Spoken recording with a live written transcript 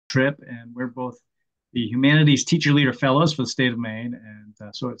Tripp, and we're both the Humanities Teacher Leader Fellows for the state of Maine.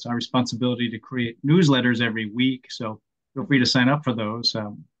 And so it's our responsibility to create newsletters every week. So feel free to sign up for those.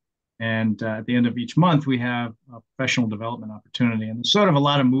 And at the end of each month, we have a professional development opportunity. And there's sort of a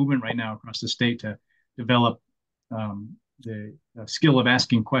lot of movement right now across the state to develop the skill of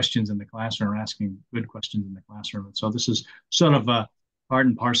asking questions in the classroom, or asking good questions in the classroom. And so this is sort of a part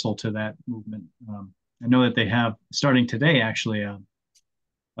and parcel to that movement. I know that they have, starting today, actually, a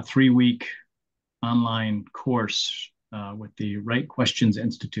 3-week online course with the Right Questions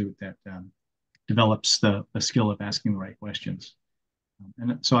Institute that develops the skill of asking the right questions.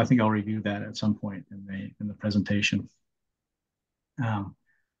 And so I think I'll review that at some point in the presentation.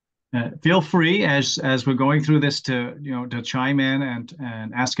 Feel free as we're going through this to chime in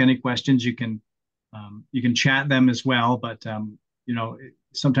and ask any questions. You can chat them as well, but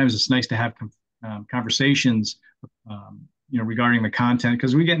sometimes it's nice to have conversations regarding the content,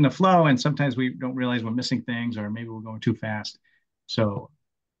 because we get in the flow and sometimes we don't realize we're missing things, or maybe we're going too fast. So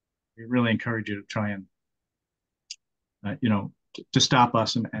we really encourage you to try and to stop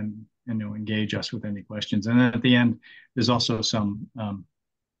us and engage us with any questions. And then at the end, there's also some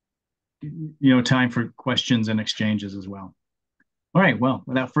time for questions and exchanges as well. All right, well,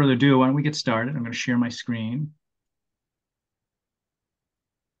 without further ado, why don't we get started? I'm going to share my screen.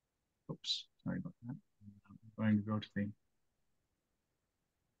 Oops, sorry about that. I'm going to go to the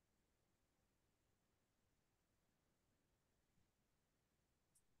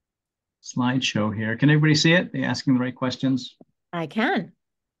slideshow here. Can everybody see it? Are they asking the right questions? I can.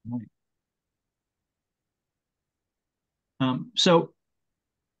 Right. So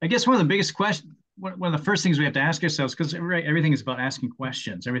I guess one of the biggest questions, one of the first things we have to ask ourselves, because everything is about asking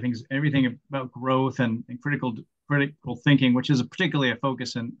questions. Everything about growth and critical thinking, which is particularly a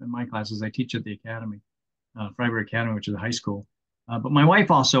focus in my classes. I teach at the academy, Freiburg Academy, which is a high school. But my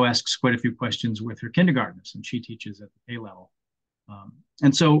wife also asks quite a few questions with her kindergartners, and she teaches at the K level.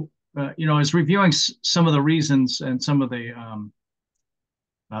 And so, as reviewing some of the reasons and some of the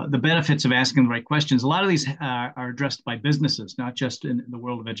benefits of asking the right questions, a lot of these are addressed by businesses, not just in the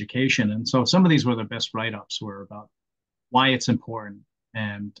world of education. And so some of these were the best write-ups were about why it's important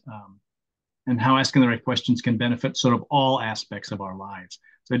and how asking the right questions can benefit sort of all aspects of our lives.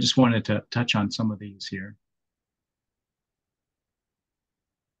 So I just wanted to touch on some of these here.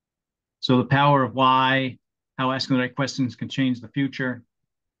 So the power of why, how asking the right questions can change the future,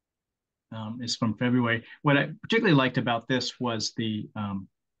 is from February. What I particularly liked about this was the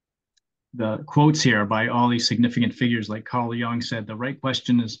quotes here by all these significant figures. Like Carl Jung said, the right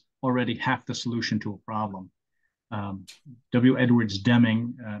question is already half the solution to a problem. W. Edwards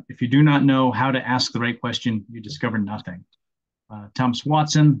Deming, if you do not know how to ask the right question, you discover nothing. Thomas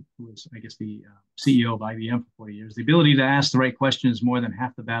Watson, who was, I guess, the CEO of IBM for 40 years, the ability to ask the right question is more than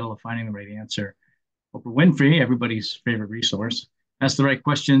half the battle of finding the right answer. Oprah Winfrey, everybody's favorite resource, ask the right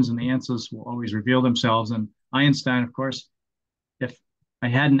questions and the answers will always reveal themselves. And Einstein, of course, if I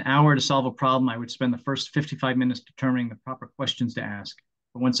had an hour to solve a problem, I would spend the first 55 minutes determining the proper questions to ask.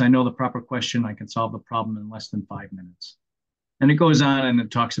 But once I know the proper question, I can solve the problem in less than 5 minutes. And it goes on and it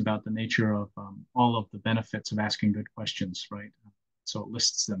talks about the nature of all of the benefits of asking good questions, right? So it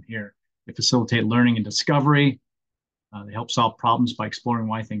lists them here. They facilitate learning and discovery. They help solve problems by exploring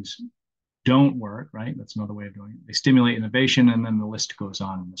why things don't work, right? That's another way of doing it. They stimulate innovation, and then the list goes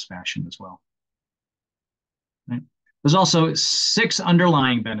on in this fashion as well. Right? There's also 6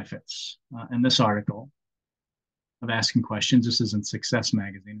 underlying benefits in this article of asking questions. This is in Success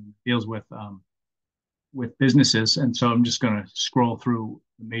Magazine. It deals with businesses, and so I'm just going to scroll through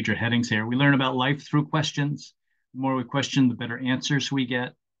the major headings here. We learn about life through questions. The more we question, the better answers we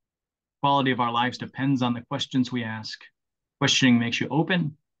get. Quality of our lives depends on the questions we ask. Questioning makes you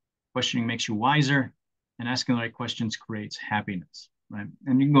open. Questioning makes you wiser, and asking the right questions creates happiness, right?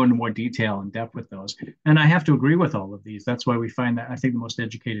 And you can go into more detail and depth with those. And I have to agree with all of these. That's why we find that I think the most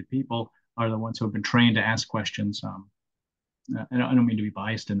educated people are the ones who have been trained to ask questions. I don't mean to be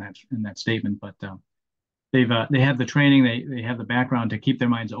biased in that statement, but they have the training, they have the background to keep their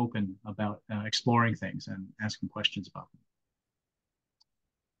minds open about exploring things and asking questions about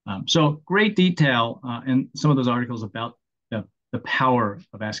them. So great detail in some of those articles about the power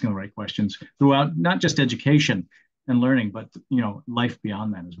of asking the right questions throughout not just education and learning, but life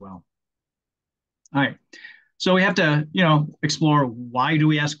beyond that as well. All right. So we have to, explore why do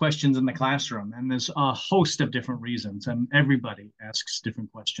we ask questions in the classroom? And there's a host of different reasons, and everybody asks different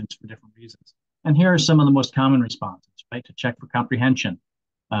questions for different reasons. And here are some of the most common responses, right? To check for comprehension,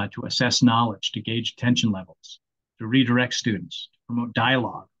 to assess knowledge, to gauge attention levels, to redirect students, to promote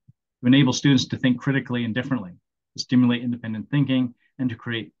dialogue, to enable students to think critically and differently, to stimulate independent thinking, and to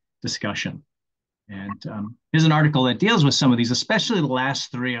create discussion. And here's an article that deals with some of these, especially the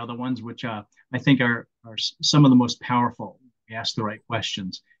last three are the ones which I think are some of the most powerful. We ask the right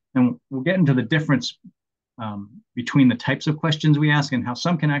questions. And we'll get into the difference between the types of questions we ask and how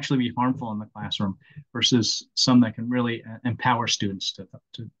some can actually be harmful in the classroom versus some that can really empower students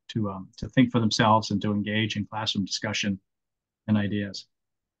to think for themselves and to engage in classroom discussion and ideas.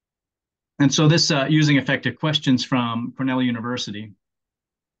 And so this using effective questions from Cornell University,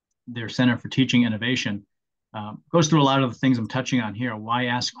 their Center for Teaching Innovation, goes through a lot of the things I'm touching on here. Why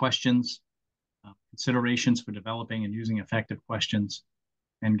ask questions, considerations for developing and using effective questions,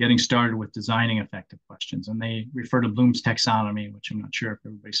 and getting started with designing effective questions. And they refer to Bloom's taxonomy, which I'm not sure if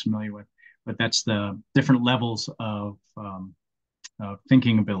everybody's familiar with, but that's the different levels of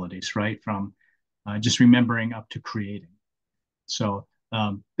thinking abilities, right? From just remembering up to creating. So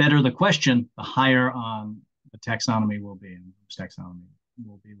better the question, the higher on the taxonomy will be, and Bloom's taxonomy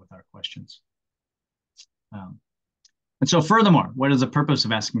will be with our questions. And so furthermore, what is the purpose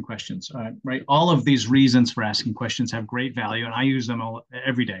of asking questions? Right, all of these reasons for asking questions have great value, and I use them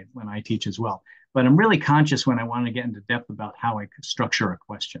every day when I teach as well. But I'm really conscious when I want to get into depth about how I structure a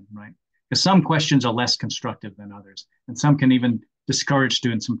question, right? Because some questions are less constructive than others, and some can even discourage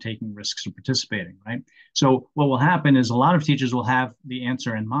students from taking risks or participating, right? So what will happen is a lot of teachers will have the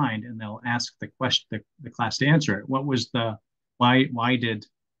answer in mind, and they'll ask the class to answer it. What was why did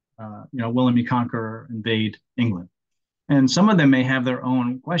William the Conqueror invade England? And some of them may have their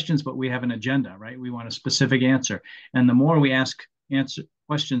own questions, but we have an agenda, right? We want a specific answer. And the more we ask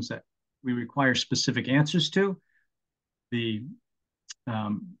questions that we require specific answers to, the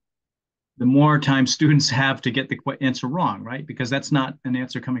more time students have to get the answer wrong, right? Because that's not an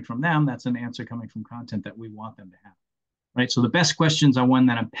answer coming from them, that's an answer coming from content that we want them to have, right? So the best questions are one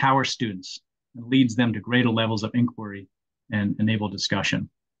that empower students and leads them to greater levels of inquiry and enable discussion.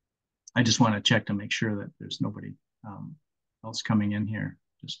 I just want to check to make sure that there's nobody else coming in here.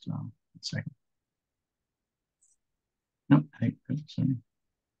 Just a second. Nope, I think good. Sorry.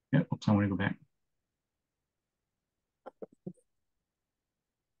 Yeah, oops, I want to go back.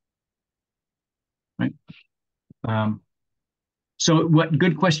 Right. So what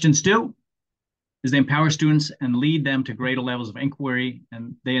good questions do is they empower students and lead them to greater levels of inquiry,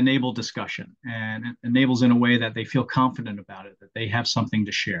 and they enable discussion, and it enables in a way that they feel confident about it, that they have something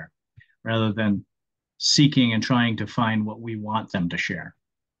to share, rather than seeking and trying to find what we want them to share.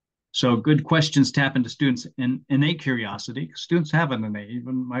 So good questions tap into students' innate curiosity. Students have an innate,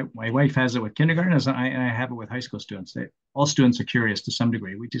 even my wife has it with kindergartners, and I have it with high school students. All students are curious to some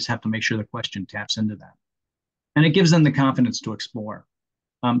degree. We just have to make sure the question taps into that. And it gives them the confidence to explore.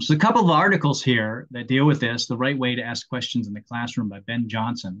 So a couple of articles here that deal with this, The Right Way to Ask Questions in the Classroom by Ben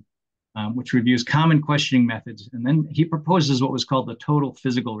Johnson, which reviews common questioning methods. And then he proposes what was called the total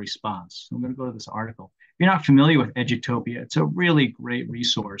physical response. So I'm going to go to this article. If you're not familiar with Edutopia, it's a really great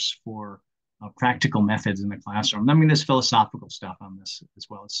resource for practical methods in the classroom. I mean, there's philosophical stuff on this as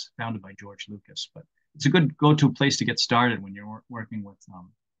well. It's founded by George Lucas, but it's a good go-to place to get started when you're working with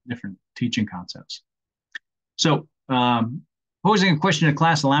different teaching concepts. So posing a question to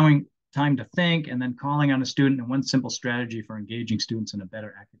class, allowing time to think, and then calling on a student, and one simple strategy for engaging students in a better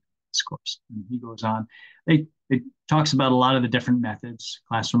academic discourse. And he goes on. It talks about a lot of the different methods,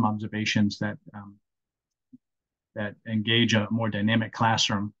 classroom observations that engage a more dynamic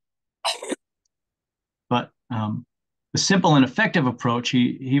classroom. But the simple and effective approach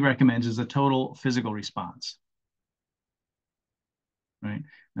he recommends is a total physical response. Right.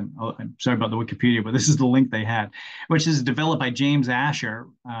 And I'm sorry about the Wikipedia, but this is the link they had, which is developed by James Asher.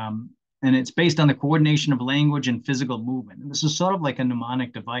 And it's based on the coordination of language and physical movement. And this is sort of like a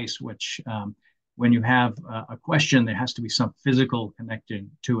mnemonic device, which when you have a question, there has to be some physical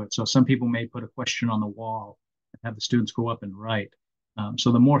connection to it. So some people may put a question on the wall and have the students go up and write.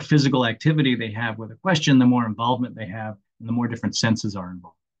 So the more physical activity they have with a question, the more involvement they have, and the more different senses are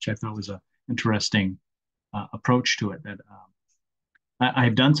involved, which I thought was an interesting approach to it that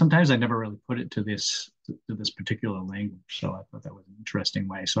I've done sometimes. I never really put it to this particular language. So I thought that was an interesting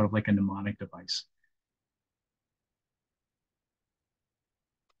way, sort of like a mnemonic device.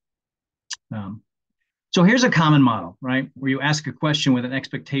 So here's a common model, right? Where you ask a question with an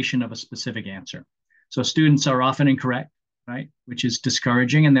expectation of a specific answer. So students are often incorrect, right? Which is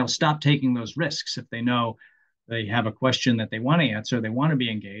discouraging, and they'll stop taking those risks if they know they have a question that they want to answer, they want to be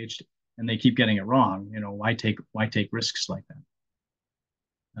engaged, and they keep getting it wrong. Why take risks like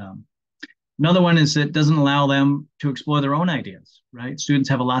that? Another one is it doesn't allow them to explore their own ideas, right? Students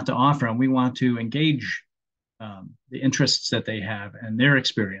have a lot to offer, and we want to engage the interests that they have and their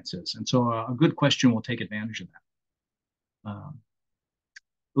experiences. And so a good question will take advantage of that.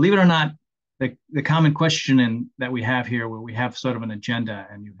 believe it or not, the common question that we have here, where we have sort of an agenda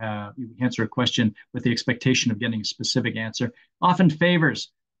and you answer a question with the expectation of getting a specific answer, often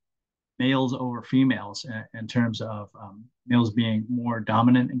favors males over females in terms of males being more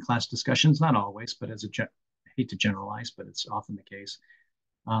dominant in class discussions. Not always, but I hate to generalize, but it's often the case.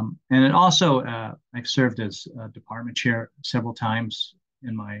 And it also, I've served as a department chair several times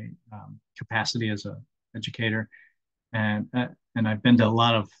in my capacity as an educator, and I've been to a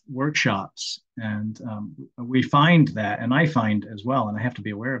lot of workshops, and we find that, and I find as well, and I have to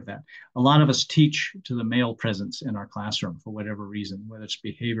be aware of that. A lot of us teach to the male presence in our classroom for whatever reason, whether it's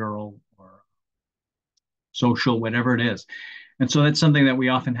behavioral or social, whatever it is. And so that's something that we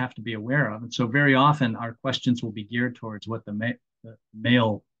often have to be aware of. And so very often our questions will be geared towards what the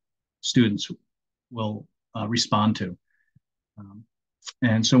male students will respond to.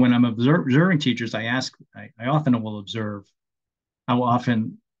 And so when I'm observing teachers, I often will observe how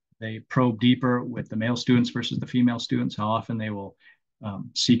often they probe deeper with the male students versus the female students, how often they will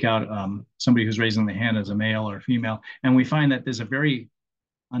seek out somebody who's raising the hand as a male or a female. And we find that there's a very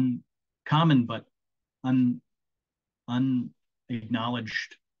uncommon but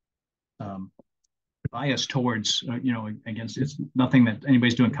unacknowledged bias towards, against, it's nothing that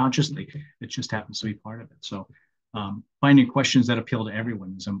anybody's doing consciously. It just happens to be part of it. So finding questions that appeal to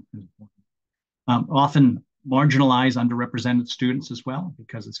everyone is important. Often marginalized, underrepresented students as well,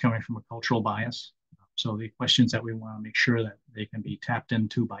 because it's coming from a cultural bias. So the questions that we want to make sure that they can be tapped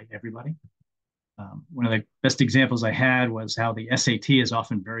into by everybody. One of the best examples I had was how the SAT is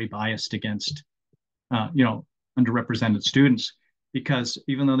often very biased against, underrepresented students, because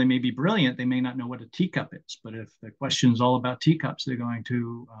even though they may be brilliant, they may not know what a teacup is. But if the question is all about teacups, they're going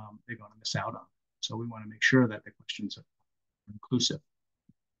to miss out on it. So we want to make sure that the questions are inclusive.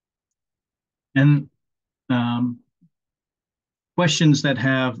 And questions that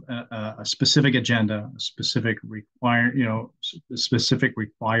have a specific agenda, a specific required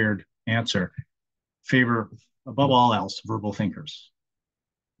answer, favor above all else verbal thinkers.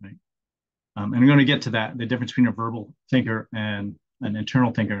 Right? And I'm going to get to that, the difference between a verbal thinker and an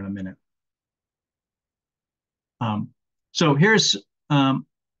internal thinker in a minute. So here's,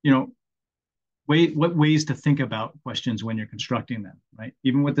 what ways to think about questions when you're constructing them, right?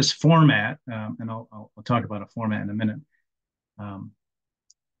 Even with this format, and I'll talk about a format in a minute.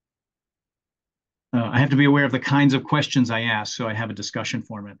 I have to be aware of the kinds of questions I ask, so I have a discussion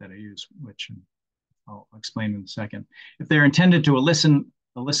format that I use, which I'll explain in a second. If they're intended to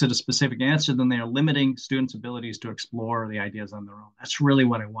elicit a specific answer, then they are limiting students' abilities to explore the ideas on their own. That's really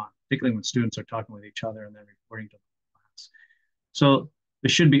what I want, particularly when students are talking with each other and then reporting to the class. So they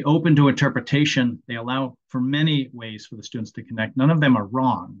should be open to interpretation. They allow for many ways for the students to connect. None of them are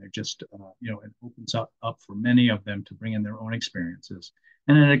wrong. They're just, it opens up for many of them to bring in their own experiences.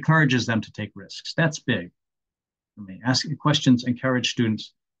 And it encourages them to take risks. That's big for me. Asking questions encourage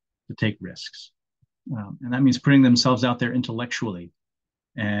students to take risks. And that means putting themselves out there intellectually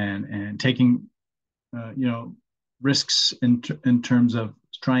and taking, risks in terms of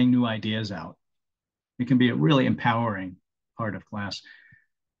trying new ideas out. It can be a really empowering part of class.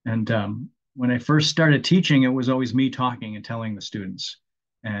 And when I first started teaching, it was always me talking and telling the students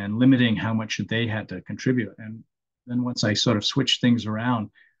and limiting how much they had to contribute. And then once I sort of switched things around,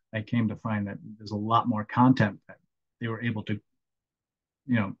 I came to find that there's a lot more content that they were able to,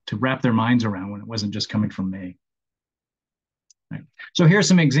 to wrap their minds around when it wasn't just coming from me. Right. So here are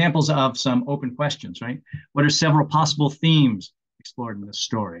some examples of some open questions, right? What are several possible themes explored in this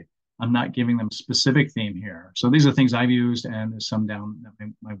story? I'm not giving them a specific theme here. So these are things I've used, and there's some down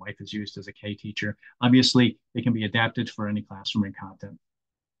that my wife has used as a K teacher. Obviously, they can be adapted for any classroom and content.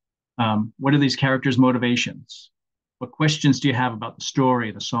 What are these characters' motivations? What questions do you have about the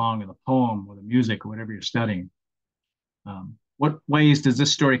story, the song, or the poem, or the music, or whatever you're studying? What ways does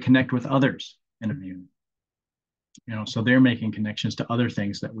this story connect with others in a community? So they're making connections to other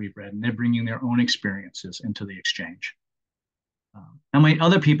things that we've read, and they're bringing their own experiences into the exchange. How might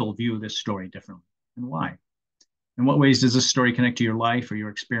other people view this story differently, and why? In what ways does this story connect to your life or your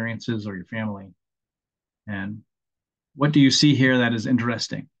experiences or your family? And what do you see here that is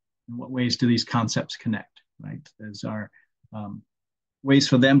interesting? In what ways do these concepts connect, right? Those are ways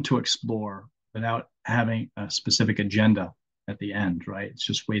for them to explore without having a specific agenda at the end, right? It's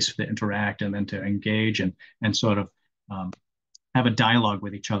just ways to interact and then to engage and sort of have a dialogue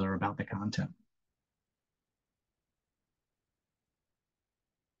with each other about the content.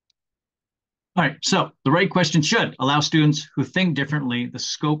 All right, so the right question should allow students who think differently the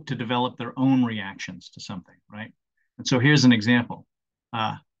scope to develop their own reactions to something, right? And so here's an example.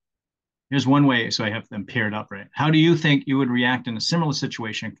 Here's one way, so I have them paired up, right? How do you think you would react in a similar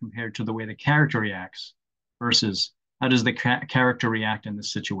situation compared to the way the character reacts versus how does the character react in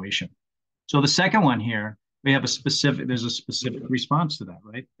this situation? So the second one here, there's a specific response to that,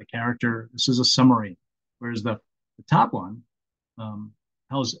 right? The character, this is a summary, whereas the top one um,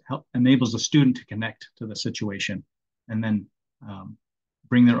 enables the student to connect to the situation and then um,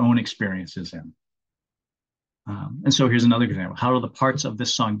 bring their own experiences in. And so here's another example. How do the parts of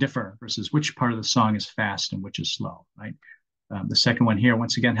this song differ versus which part of the song is fast and which is slow, right? The second one here,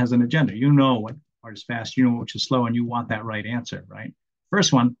 once again, has an agenda. You know what part is fast, you know which is slow, and you want that right answer, right?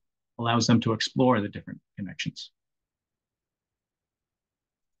 First one allows them to explore the different connections.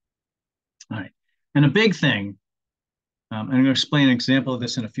 All right. And a big thing, and I'm going to explain an example of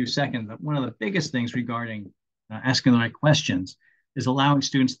this in a few seconds, but one of the biggest things regarding asking the right questions is allowing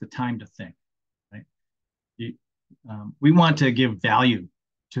students the time to think, right? We want to give value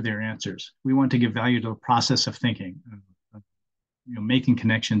to their answers. We want to give value to the process of thinking, making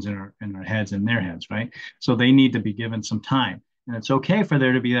connections in our heads and their heads, right? So they need to be given some time. And it's okay for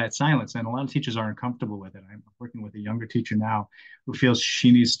there to be that silence. And a lot of teachers are uncomfortable with it. I'm working with a younger teacher now who feels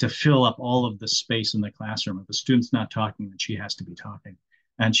she needs to fill up all of the space in the classroom. If the student's not talking, then she has to be talking.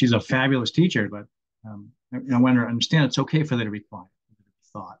 And she's a fabulous teacher, but I want her to understand it's okay for there to be quiet, to be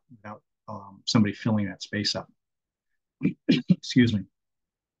thought without somebody filling that space up. Excuse me.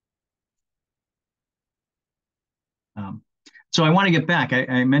 So I want to get back.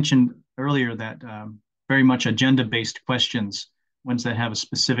 I mentioned earlier that very much agenda-based questions, ones that have a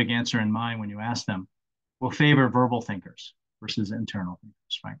specific answer in mind when you ask them, will favor verbal thinkers versus internal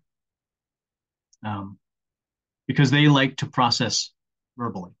thinkers, right? Because they like to process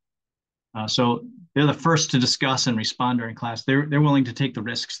verbally. So they're the first to discuss and respond during class. They're willing to take the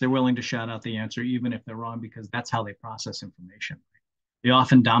risks. They're willing to shout out the answer, even if they're wrong, because that's how they process information. They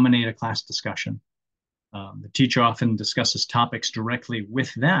often dominate a class discussion. The teacher often discusses topics directly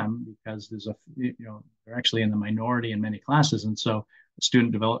with them because they're actually in the minority in many classes, and so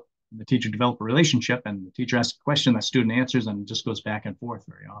the teacher develop a relationship, and the teacher asks a question, that student answers, and it just goes back and forth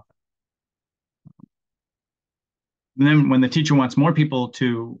very often. And then when the teacher wants more people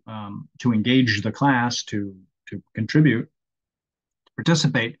to engage the class, to contribute, to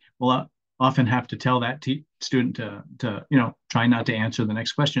participate, we'll often have to tell that student to try not to answer the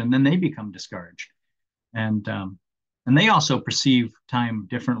next question, and then they become discouraged. And they also perceive time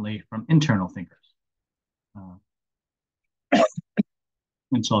differently from internal thinkers.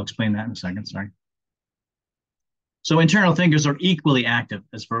 And so I'll explain that in a second, sorry. So internal thinkers are equally active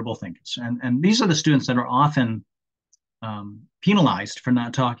as verbal thinkers. And these are the students that are often penalized for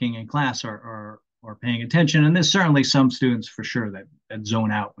not talking in class or paying attention. And there's certainly some students for sure that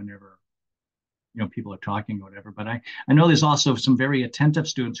zone out whenever people are talking or whatever. But I know there's also some very attentive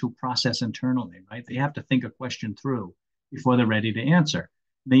students who process internally, right? They have to think a question through before they're ready to answer.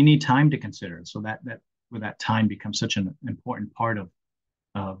 They need time to consider it. So that time becomes such an important part of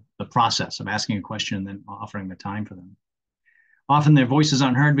the process of asking a question and then offering the time for them. Often their voices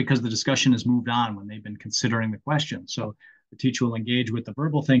aren't heard because the discussion has moved on when they've been considering the question. So the teacher will engage with the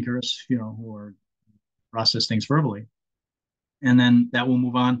verbal thinkers, who are process things verbally. And then that will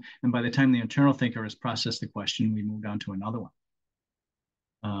move on. And by the time the internal thinker has processed the question, we moved on to another one.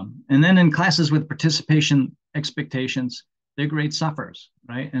 And then in classes with participation expectations, they're great sufferers,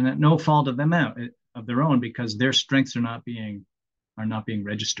 right? And at no fault of their own, because their strengths are not being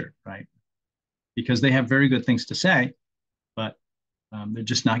registered, right? Because they have very good things to say, but they're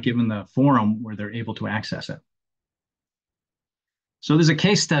just not given the forum where they're able to access it. So there's a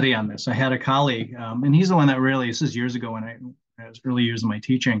case study on this. I had a colleague, and he's the one that this is years ago when I was early years of my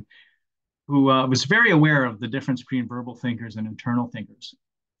teaching, who was very aware of the difference between verbal thinkers and internal thinkers.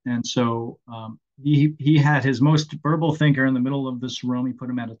 And so he had his most verbal thinker in the middle of this room. He put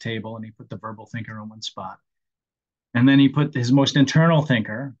him at a table, and he put the verbal thinker in one spot. And then he put his most internal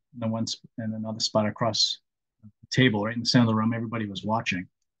thinker in another spot across the table, right in the center of the room. Everybody was watching.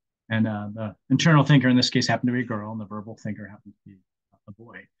 And the internal thinker in this case happened to be a girl, and the verbal thinker happened to be a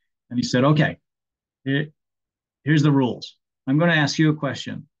boy. And he said, okay, here's the rules. I'm going to ask you a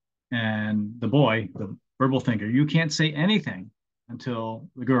question. And the boy, the verbal thinker, you can't say anything until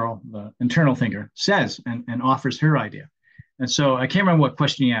the girl, the internal thinker, says and offers her idea. And so I can't remember what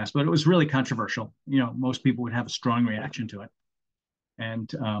question he asked, but it was really controversial. Most people would have a strong reaction to it.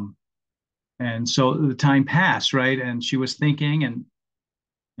 And so the time passed, right? And she was thinking and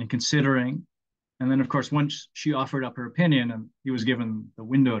considering. And then, of course, once she offered up her opinion and he was given the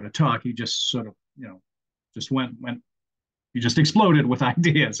window to talk, he just sort of, just he just exploded with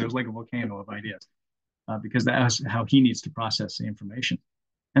ideas. It was like a volcano of ideas because that was how he needs to process the information.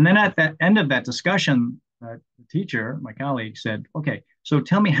 And then at the end of that discussion, the teacher, my colleague, said, okay, so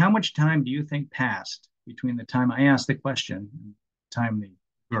tell me how much time do you think passed between the time I asked the question and the time the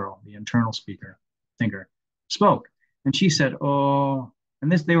girl, the internal thinker, spoke? And she said, oh,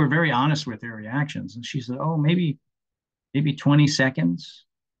 and this they were very honest with their reactions. And she said, oh, maybe 20 seconds,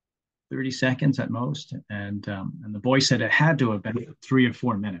 30 seconds at most. And the boy said it had to have been 3 or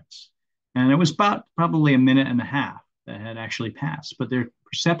 4 minutes. And it was about probably a minute and a half that had actually passed. But their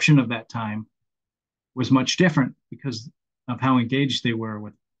perception of that time was much different because of how engaged they were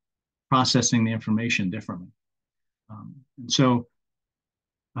with processing the information differently. And so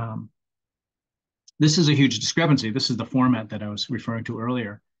um, this is a huge discrepancy. This is the format that I was referring to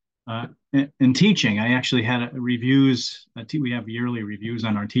earlier. In teaching, I actually had reviews. We have yearly reviews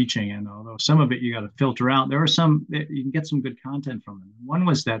on our teaching, and although some of it you got to filter out, there are some you can get some good content from them. One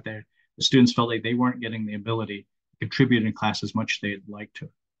was that the students felt like they weren't getting the ability to contribute in class as much as they'd like to.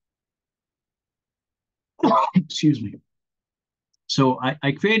 Excuse me. So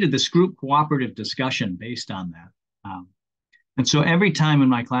I created this group cooperative discussion based on that. And so every time in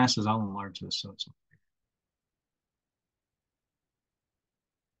my classes, I'll enlarge this. So it's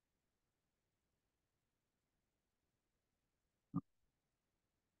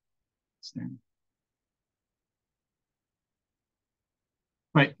there.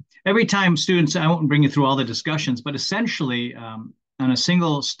 Right. Every time students, I won't bring you through all the discussions, but essentially on a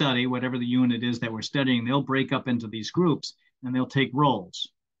single study, whatever the unit is that we're studying, they'll break up into these groups and they'll take roles.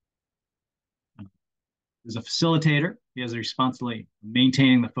 There's a facilitator. He has a responsibility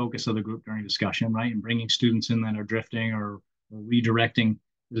maintaining the focus of the group during discussion, right? And bringing students in that are drifting or redirecting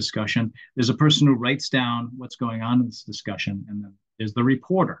the discussion. There's a person who writes down what's going on in this discussion. And then there's the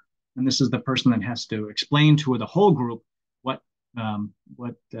reporter. And this is the person that has to explain to the whole group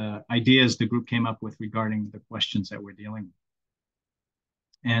what ideas the group came up with regarding the questions that we're dealing with.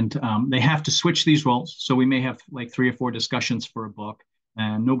 And they have to switch these roles. So we may have like 3 or 4 discussions for a book,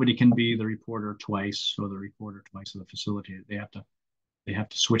 and nobody can be the reporter twice or the reporter twice or the facilitator. They have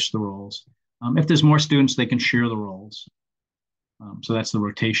to switch the roles. If there's more students, they can share the roles. So that's the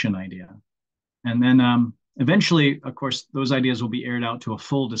rotation idea. And then eventually, of course, those ideas will be aired out to a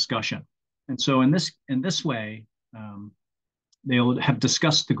full discussion. And so in this way, they'll have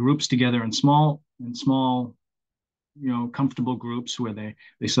discussed the groups together in small, comfortable groups where they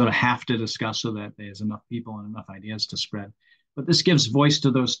sort of have to discuss so that there's enough people and enough ideas to spread. But this gives voice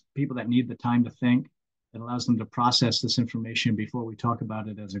to those people that need the time to think. It allows them to process this information before we talk about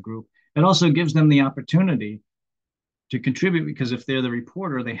it as a group. It also gives them the opportunity to contribute because if they're the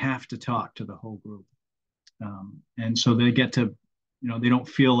reporter, they have to talk to the whole group. And so they get to, they don't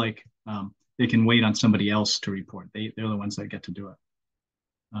feel like they can wait on somebody else to report. They're the ones that get to do it.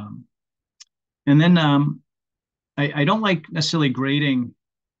 And then I don't like necessarily grading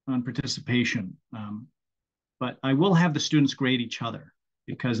on participation, but I will have the students grade each other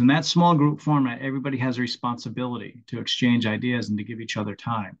because in that small group format, everybody has a responsibility to exchange ideas and to give each other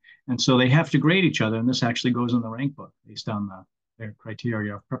time. And so they have to grade each other. And this actually goes in the rank book based on their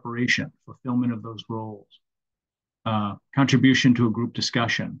criteria of preparation, fulfillment of those roles, contribution to a group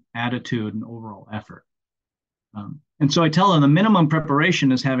discussion, attitude, and overall effort. And so I tell them the minimum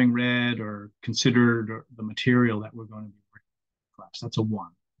preparation is having read or considered the material that we're going to be working in class. That's a 1.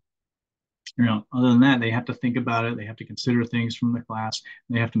 Other than that, they have to think about it. They have to consider things from the class.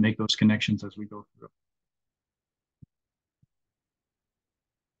 They have to make those connections as we go through.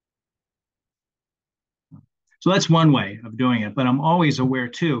 So that's one way of doing it. But I'm always aware,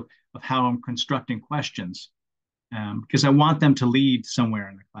 too, of how I'm constructing questions because I want them to lead somewhere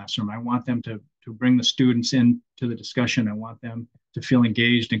in the classroom. I want them to bring the students into the discussion. I want them to feel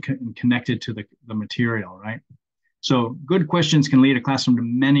engaged and connected to the material, right? So good questions can lead a classroom to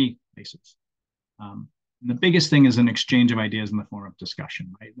many places. And the biggest thing is an exchange of ideas in the form of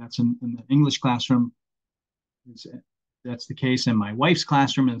discussion, right? That's in the English classroom. That's the case in my wife's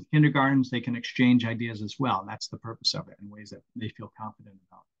classroom in kindergartens. They can exchange ideas as well. That's the purpose of it in ways that they feel confident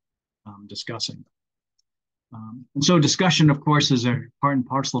about discussing. And so discussion, of course, is a part and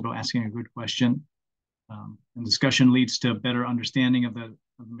parcel to asking a good question. And discussion leads to a better understanding of the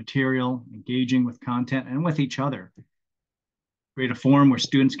material, engaging with content and with each other. Create a forum where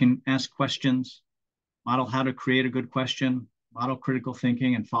students can ask questions, model how to create a good question, model critical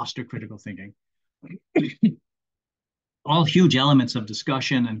thinking, and foster critical thinking. All huge elements of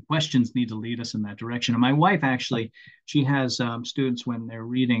discussion, and questions need to lead us in that direction. And my wife actually, she has students when they're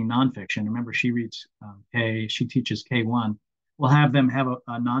reading nonfiction. Remember, she reads she teaches K1. We'll have them have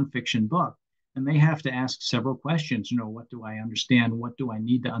a nonfiction book, and they have to ask several questions. What do I understand? What do I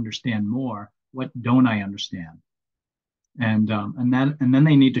need to understand more? What don't I understand? And then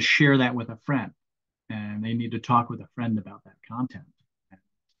they need to share that with a friend, and they need to talk with a friend about that content.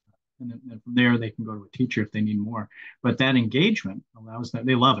 And then from there, they can go to a teacher if they need more. But that engagement allows them.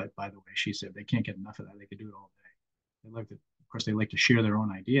 They love it, by the way. She said they can't get enough of that. They could do it all day. They like to, of course, they like to share their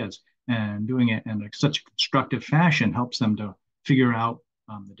own ideas, and doing it in such a constructive fashion helps them to figure out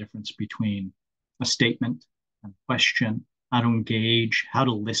the difference between a statement and a question, how to engage, how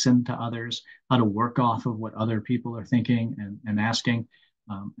to listen to others, how to work off of what other people are thinking and asking,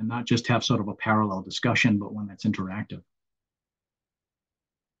 and not just have sort of a parallel discussion, but one that's interactive.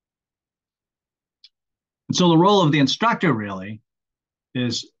 And so the role of the instructor really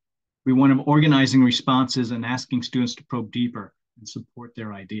is we want them organizing responses and asking students to probe deeper and support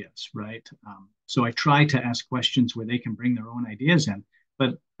their ideas, right? So I try to ask questions where they can bring their own ideas in,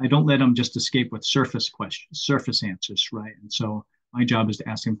 but I don't let them just escape with surface questions, surface answers, right? And so my job is to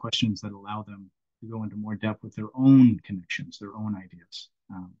ask them questions that allow them to go into more depth with their own connections, their own ideas,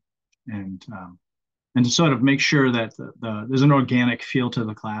 and and to sort of make sure that there's an organic feel to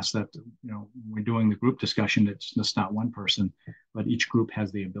the class, that when we're doing the group discussion, it's just not one person, but each group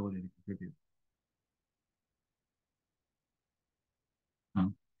has the ability to contribute.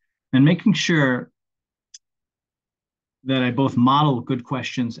 And making sure that I both model good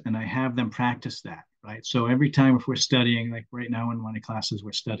questions and I have them practice that, right? So every time if we're studying, like right now in one of the classes,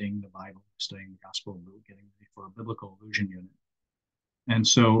 we're studying the Bible, studying the Gospel of Luke, getting ready for a biblical illusion unit. And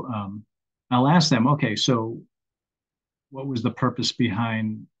so I'll ask them, okay, so what was the purpose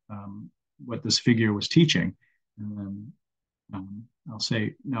behind what this figure was teaching? And then I'll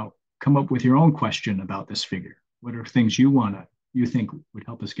say, now come up with your own question about this figure. What are things you think would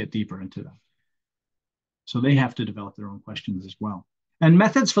help us get deeper into that? So they have to develop their own questions as well. And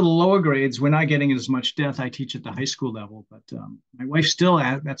methods for the lower grades, we're not getting as much depth. I teach at the high school level, but my wife still,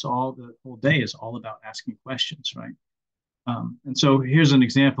 that's all the whole day is all about asking questions, right? And so here's an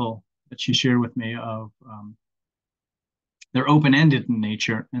example that she shared with me of they're open-ended in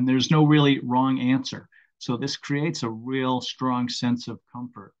nature and there's no really wrong answer. So this creates a real strong sense of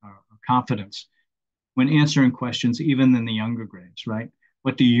comfort or confidence when answering questions, even in the younger grades, right?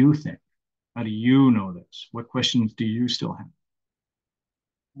 What do you think? How do you know this? What questions do you still have?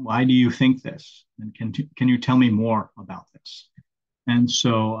 Why do you think this? And can you tell me more about this? And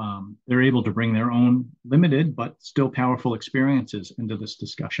so they're able to bring their own limited but still powerful experiences into this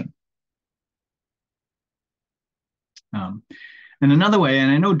discussion. And another way,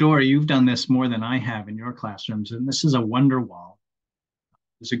 and I know, Dorie, you've done this more than I have in your classrooms, and this is a wonder wall.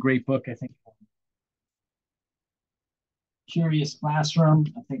 There's a great book, I think, Curious Classroom.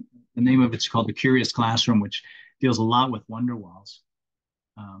 I think the name of it's called The Curious Classroom, which deals a lot with wonder walls.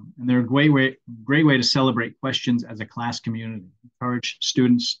 And they're a great way to celebrate questions as a class community. Encourage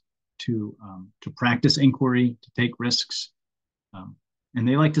students to practice inquiry, to take risks, and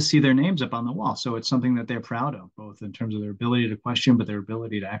they like to see their names up on the wall. So it's something that they're proud of, both in terms of their ability to question, but their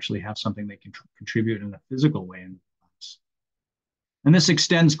ability to actually have something they can contribute in a physical way in the class. And this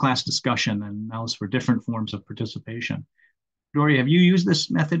extends class discussion and allows for different forms of participation. Dorie, have you used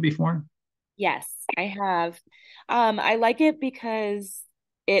this method before? Yes, I have. I like it because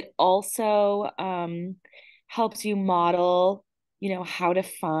it also helps you model, how to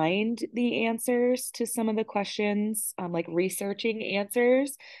find the answers to some of the questions, like researching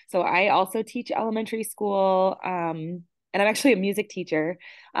answers. So I also teach elementary school, and I'm actually a music teacher.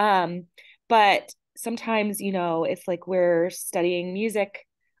 But sometimes, if like we're studying music,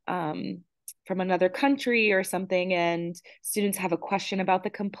 from another country or something, and students have a question about the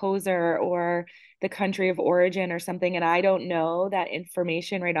composer or the country of origin or something, and I don't know that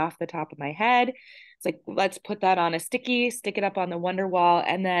information right off the top of my head, it's like, let's put that on a sticky, stick it up on the wonder wall,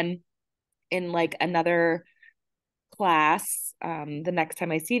 and then in like another class, the next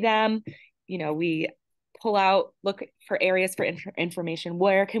time I see them, we pull out, look for areas for information.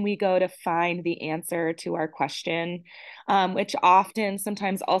 Where can we go to find the answer to our question? Which often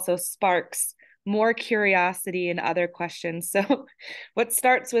sometimes also sparks more curiosity in other questions. So what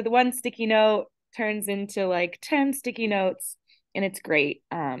starts with one sticky note turns into like 10 sticky notes, and it's great.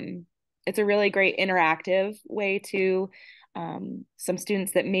 It's a really great interactive way to some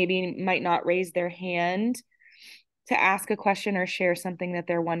students that maybe might not raise their hand to ask a question or share something that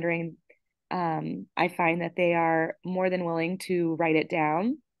they're wondering. I find that they are more than willing to write it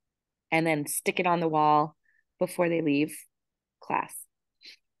down and then stick it on the wall before they leave class.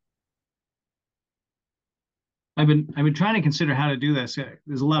 I've been trying to consider how to do this.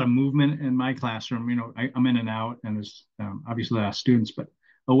 There's a lot of movement in my classroom. I'm in and out, and there's obviously a lot of students, but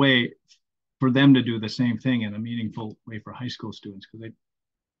a way for them to do the same thing in a meaningful way for high school students, because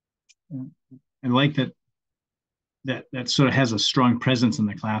I like that that sort of has a strong presence in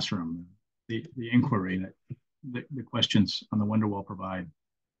the classroom. The inquiry that the questions on the Wonderwall provide.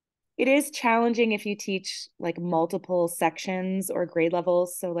 It is challenging if you teach like multiple sections or grade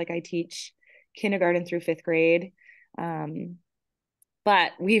levels. So like I teach kindergarten through fifth grade. Um,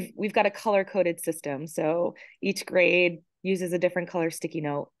 but we've got a color coded system. So each grade uses a different color sticky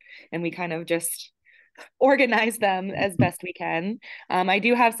note and we kind of just organize them as best we can. I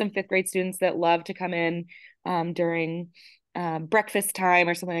do have some fifth grade students that love to come in during breakfast time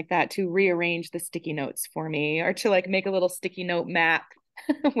or something like that to rearrange the sticky notes for me or to like make a little sticky note map,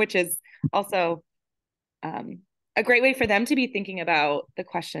 which is also um, a great way for them to be thinking about the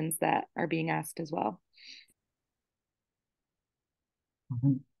questions that are being asked as well.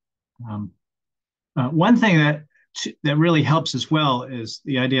 Um, one thing that really helps as well is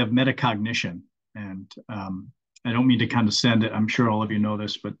the idea of metacognition. And I don't mean to condescend it. I'm sure all of you know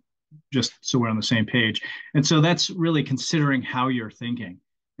this, but just so we're on the same page. And so that's really considering how you're thinking.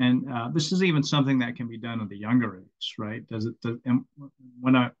 And this is even something that can be done at the younger age, right? Does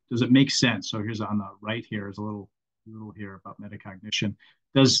it make sense? So here's on the right here is a little here about metacognition.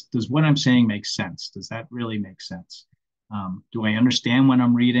 Does what I'm saying make sense? Does that really make sense? Do I understand what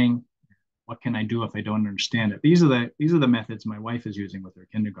I'm reading? What can I do if I don't understand it? These are the methods my wife is using with her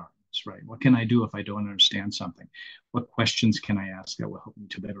kindergartens, right? What can I do if I don't understand something? What questions can I ask that will help me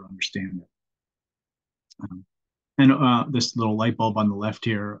to better understand it? And this little light bulb on the left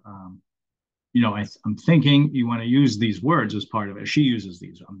here, I'm thinking you want to use these words as part of it. She uses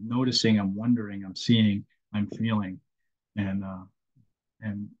these. I'm noticing, I'm wondering, I'm seeing, I'm feeling, and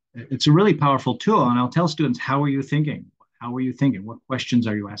it's a really powerful tool. And I'll tell students, how are you thinking? How are you thinking? What questions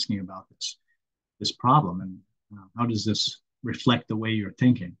are you asking about this problem, and how does this reflect the way you're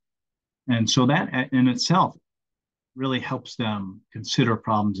thinking? And so that in itself really helps them consider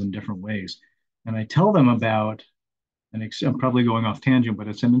problems in different ways. And I tell them about, and I'm probably going off tangent, but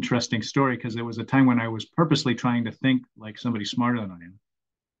it's an interesting story because there was a time when I was purposely trying to think like somebody smarter than I am.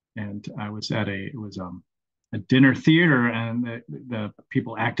 And I was at a dinner theater, and the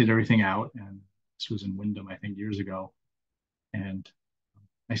people acted everything out. And this was in Wyndham, I think, years ago. And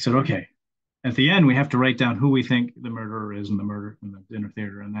I said, okay, at the end, we have to write down who we think the murderer is in the murder in the dinner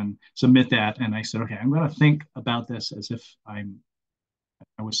theater, and then submit that. And I said, okay, I'm going to think about this as if I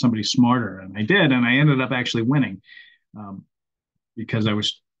was somebody smarter, and I did, and I ended up actually winning um, because I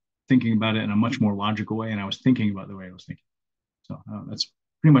was thinking about it in a much more logical way, and I was thinking about the way I was thinking. So that's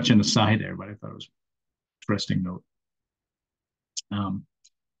pretty much an aside there, but I thought it was an interesting note. Um,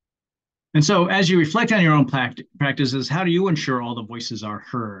 and so, as you reflect on your own practices, how do you ensure all the voices are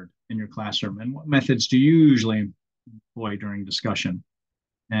heard in your classroom, and what methods do you usually employ during discussion?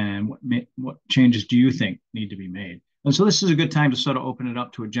 And what changes do you think need to be made? And so this is a good time to sort of open it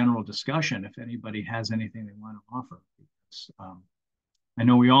up to a general discussion if anybody has anything they want to offer. Because, I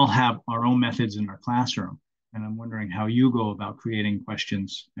know we all have our own methods in our classroom, and I'm wondering how you go about creating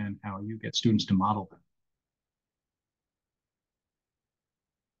questions and how you get students to model them.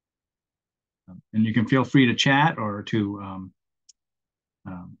 And you can feel free to chat or to um,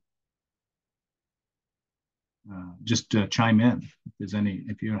 just chime in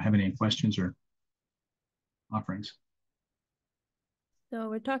if you don't have any questions or offerings. So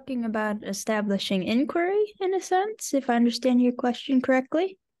we're talking about establishing inquiry in a sense, if I understand your question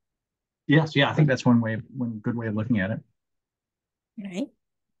correctly. Yes, yeah, I think that's one good way of looking at it. All right.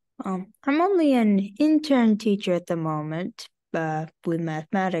 I'm only an intern teacher at the moment with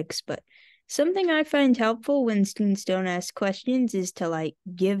mathematics, but something I find helpful when students don't ask questions is to like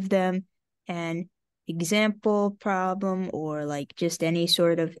give them an example problem or like just any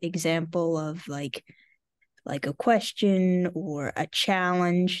sort of example of like a question or a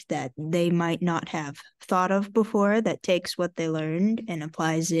challenge that they might not have thought of before that takes what they learned and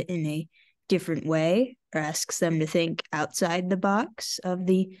applies it in a different way or asks them to think outside the box of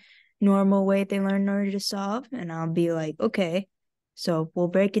the normal way they learn in order to solve. And I'll be like, okay, so we'll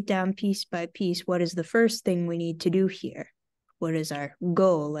break it down piece by piece. What is the first thing we need to do here? What is our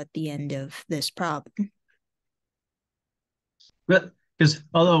goal at the end of this problem? But because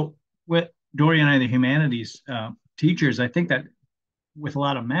although with Dorie and I, the humanities teachers, I think that with a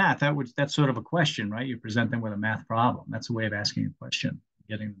lot of math, that's sort of a question, right? You present them with a math problem. That's a way of asking a question,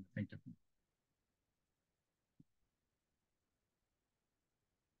 getting them to think differently.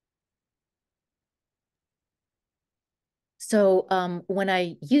 So when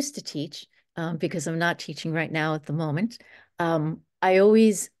I used to teach, because I'm not teaching right now at the moment, I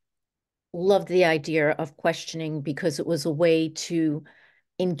always loved the idea of questioning because it was a way to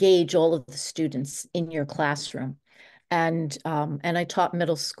engage all of the students in your classroom. And I taught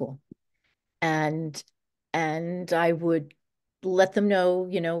middle school. And And I would let them know,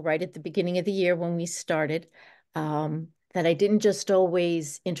 right at the beginning of the year when we started, that I didn't just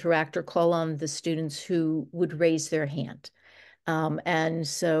always interact or call on the students who would raise their hand. And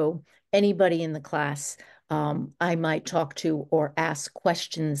so anybody in the class I might talk to or ask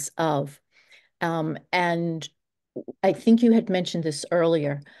questions of. And I think you had mentioned this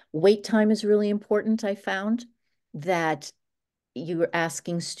earlier. Wait time is really important, I found, that you're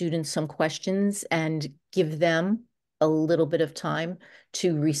asking students some questions and give them a little bit of time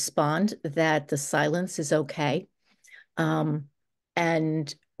to respond, that the silence is okay.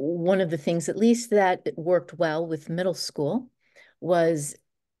 And one of the things, at least that worked well with middle school, was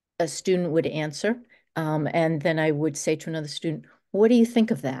a student would answer, and then I would say to another student, what do you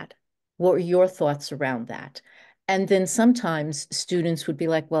think of that? What were your thoughts around that? And then sometimes students would be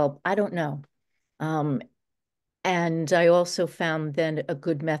like, well, I don't know. And I also found then a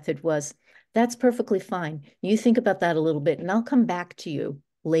good method was, that's perfectly fine. You think about that a little bit, and I'll come back to you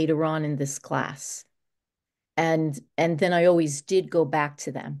later on in this class. And then I always did go back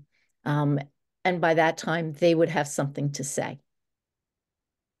to them. And by that time, they would have something to say.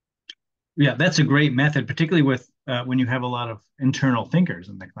 Yeah, that's a great method, particularly with when you have a lot of internal thinkers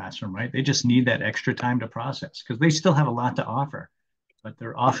in the classroom, right? They just need that extra time to process because they still have a lot to offer, but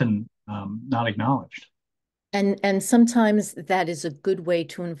they're often not acknowledged. And sometimes that is a good way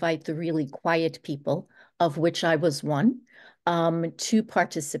to invite the really quiet people, of which I was one, to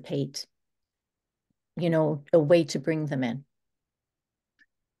participate, a way to bring them in.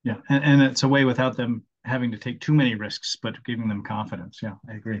 Yeah, and it's a way without them having to take too many risks, but giving them confidence. Yeah,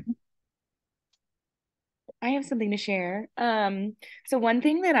 I agree. I have something to share. So one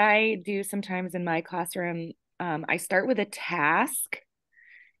thing that I do sometimes in my classroom, I start with a task,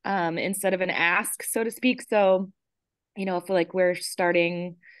 instead of an ask, so to speak. So, if like we're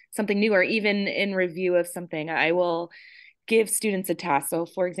starting something new or even in review of something, I will give students a task. So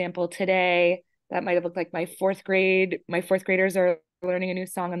for example, today that might have looked like my fourth graders are learning a new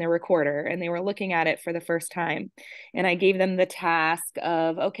song on their recorder and they were looking at it for the first time. And I gave them the task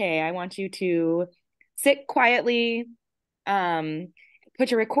of, okay, I want you to sit quietly,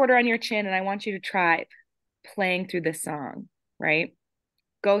 put your recorder on your chin, and I want you to try playing through this song, right?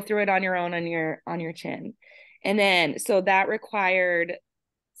 Go through it on your own on your chin. And then so that required,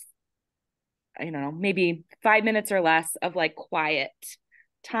 I don't know, maybe 5 minutes or less of like quiet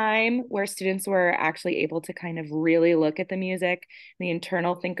time where students were actually able to kind of really look at the music, the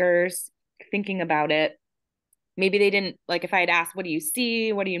internal thinkers thinking about it. Maybe they didn't, like if I had asked, what do you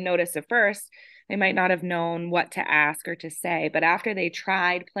see? What do you notice at first? They might not have known what to ask or to say. But after they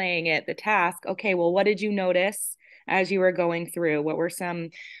tried playing it, the task, okay, well, what did you notice as you were going through? What were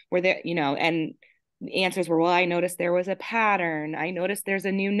there, and the answers were, well, I noticed there was a pattern. I noticed there's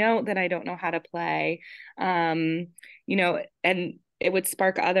a new note that I don't know how to play. And it would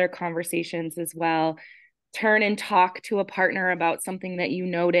spark other conversations as well. Turn and talk to a partner about something that you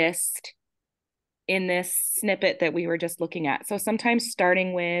noticed in this snippet that we were just looking at. So sometimes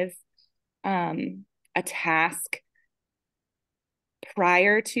starting with a task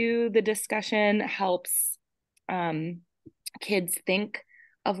prior to the discussion helps kids think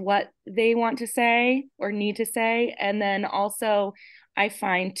of what they want to say or need to say. And then also I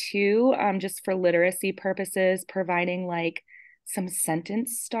find too, just for literacy purposes, providing like some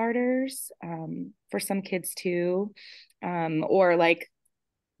sentence starters for some kids too, or like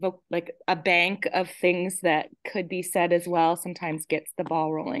a bank of things that could be said as well sometimes gets the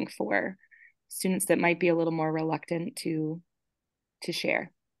ball rolling for students that might be a little more reluctant to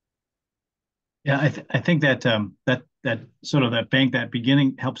share. Yeah, I think that that sort of that bank, that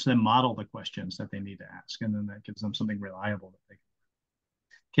beginning helps them model the questions that they need to ask, and then that gives them something reliable that they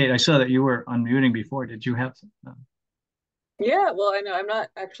can. Kate, I saw that you were unmuting before. Did you have some? Yeah, well, I know I'm not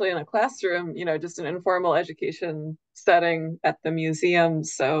actually in a classroom, just an informal education setting at the museum.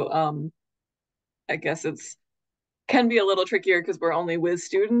 So I guess it's can be a little trickier because we're only with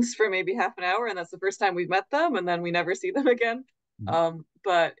students for maybe half an hour, and that's the first time we've met them, and then we never see them again.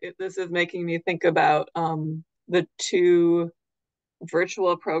 But this is making me think about the two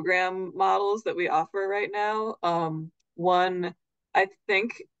virtual program models that we offer right now. One, I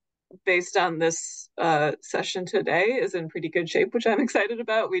think, based on this session today, is in pretty good shape, which I'm excited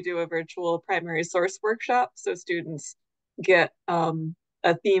about. We do a virtual primary source workshop, so students get a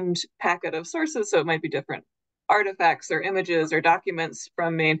themed packet of sources, so it might be different artifacts or images or documents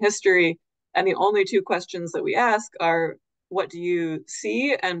from Maine history. And the only two questions that we ask are, what do you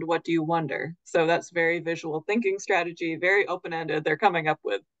see and what do you wonder? So that's very visual thinking strategy, very open-ended. They're coming up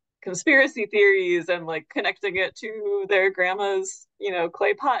with conspiracy theories and like connecting it to their grandma's,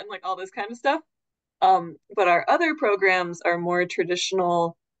 clay pot and like all this kind of stuff. But our other programs are more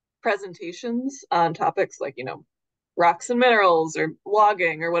traditional presentations on topics like, rocks and minerals or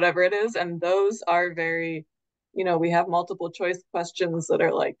logging or whatever it is. And those are very, we have multiple choice questions that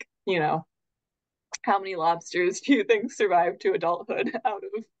are like, how many lobsters do you think survive to adulthood out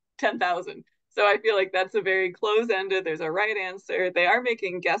of 10,000? So I feel like that's a very close-ended, there's a right answer. They are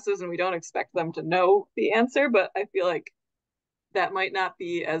making guesses and we don't expect them to know the answer, but I feel like that might not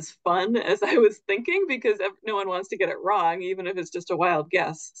be as fun as I was thinking because no one wants to get it wrong, even if it's just a wild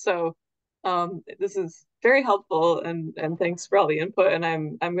guess. So this is very helpful and thanks for all the input. And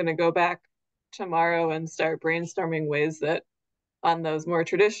I'm going to go back tomorrow and start brainstorming ways that on those more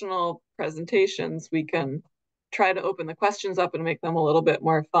traditional presentations, we can try to open the questions up and make them a little bit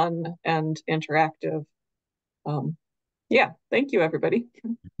more fun and interactive. Yeah, thank you, everybody.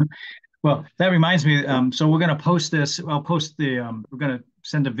 Well, that reminds me. So we're going to post this. I'll post the. We're going to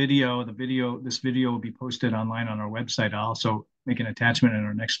send a video. This video will be posted online on our website. I'll also make an attachment in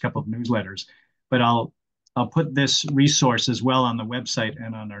our next couple of newsletters. But I'll put this resource as well on the website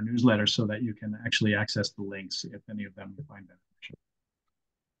and on our newsletter so that you can actually access the links if any of them you find beneficial.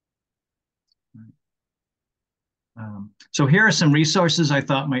 So here are some resources I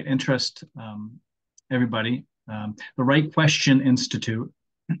thought might interest everybody. The Right Question Institute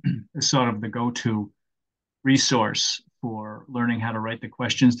is sort of the go-to resource for learning how to write the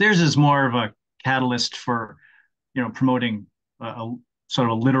questions. Theirs is more of a catalyst for, promoting a sort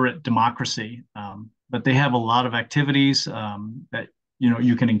of a literate democracy. But they have a lot of activities that,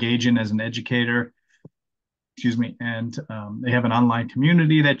 you can engage in as an educator. Excuse me. And they have an online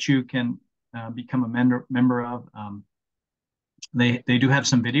community that you can become a member of. They do have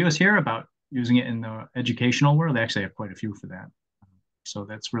some videos here about using it in the educational world. They actually have quite a few for that. So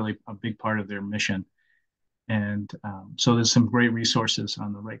that's really a big part of their mission. And so there's some great resources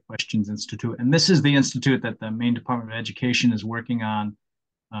on the Right Questions Institute. And this is the institute that the Maine Department of Education is working on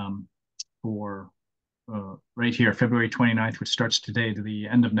for right here, February 29th, which starts today to the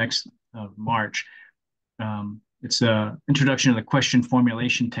end of next March. It's an introduction to the question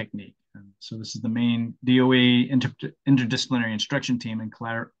formulation technique. And so this is the Maine DOE interdisciplinary instruction team in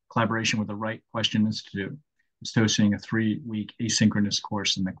collaboration with the Right Question Institute. It's hosting a 3-week asynchronous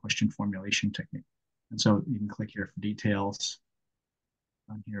course in the question formulation technique. And so you can click here for details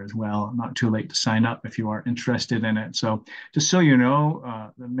on here as well. Not too late to sign up if you are interested in it. So just so you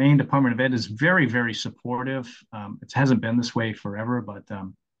know, the Maine Department of Ed is very, very supportive. It hasn't been this way forever, but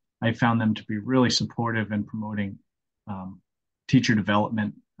I found them to be really supportive in promoting teacher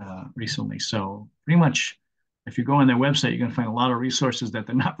development recently. So pretty much if you go on their website, you're going to find a lot of resources that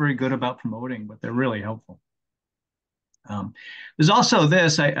they're not very good about promoting, but they're really helpful. There's also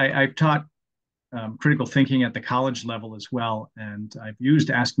this, I've taught critical thinking at the college level as well, and I've used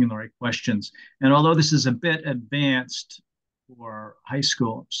Asking the Right Questions. And although this is a bit advanced for high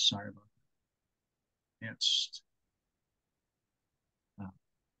school, sorry about that, advanced.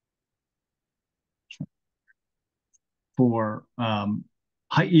 For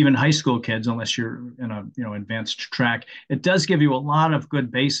even high school kids, unless you're in a advanced track, it does give you a lot of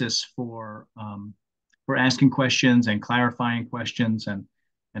good basis for asking questions and clarifying questions and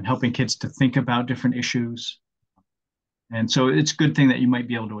helping kids to think about different issues. And so it's a good thing that you might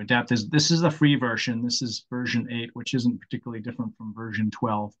be able to adapt this. This is the free version. This is version 8, which isn't particularly different from version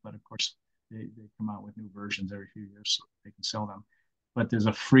 12, but of course they come out with new versions every few years so they can sell them. But there's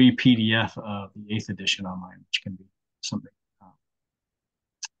a free PDF of the 8th edition online, which can be something.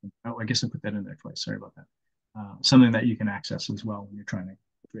 I guess I put that in there twice. Sorry about that. Something that you can access as well when you're trying to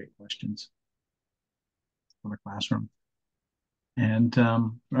create questions for the classroom. And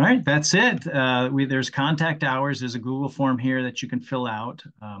all right, that's it. There's contact hours. There's a Google form here that you can fill out.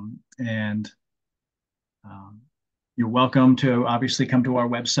 You're welcome to obviously come to our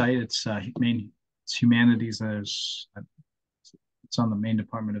website. It's Humanities. It's on the Maine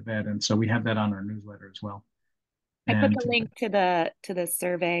Department of Ed, and so we have that on our newsletter as well. I put the link to the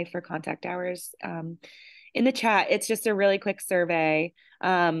survey for contact hours in the chat. It's just a really quick survey,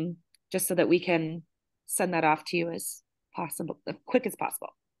 just so that we can send that off to you as possible, as quick as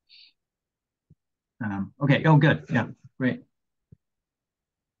possible. Okay. Oh, good. Yeah, great.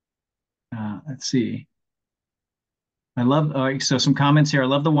 Let's see. I love, so some comments here. I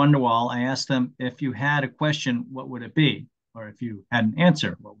love the Wonderwall. I asked them, if you had a question, what would it be? Or if you had an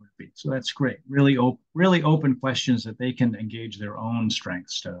answer, what would it be? So that's great. Really open questions that they can engage their own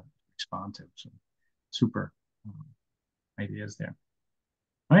strengths to respond to. So super ideas there.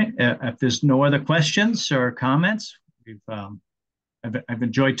 All right. If there's no other questions or comments, I've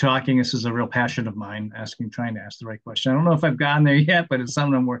enjoyed talking. This is a real passion of mine, trying to ask the right question. I don't know if I've gotten there yet, but it's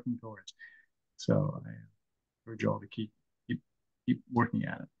something I'm working towards. So I urge you all to keep working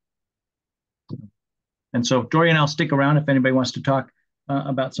at it. And so Dorie and I'll stick around if anybody wants to talk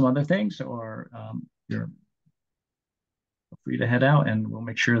about some other things, or you're free to head out, and we'll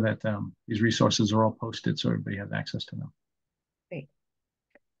make sure that these resources are all posted so everybody has access to them. Great.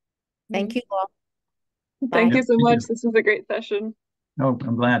 Thank you all. Thank Bye. you so Thank much. you. This was a great session. Oh,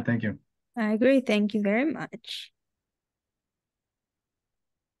 I'm glad. Thank you. I agree. Thank you very much.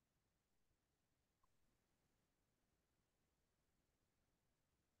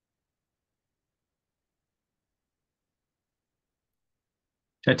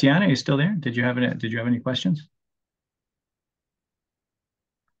 Tatiana, are you still there? Did you have any questions?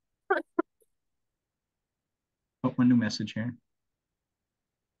 Oh, one new message here.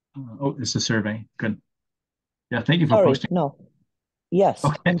 Oh, it's a survey. Good. Yeah, thank you for Sorry, posting. no. Yes,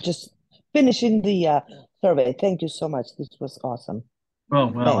 Okay. I'm just finishing the survey. Thank you so much. This was awesome.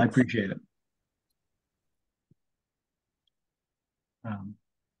 Well, I Thanks. appreciate it.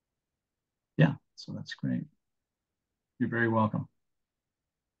 Yeah, so that's great. You're very welcome.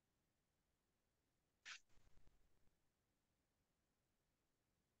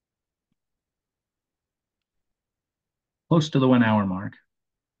 Close to the 1 hour mark.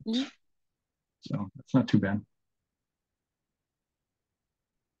 Mhm. So that's not too bad.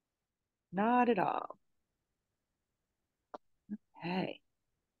 Not at all. Okay.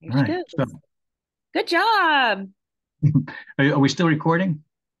 Here All she right. goes. So, Good job. are we still recording?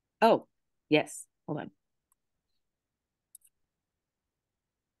 Oh, yes. Hold on.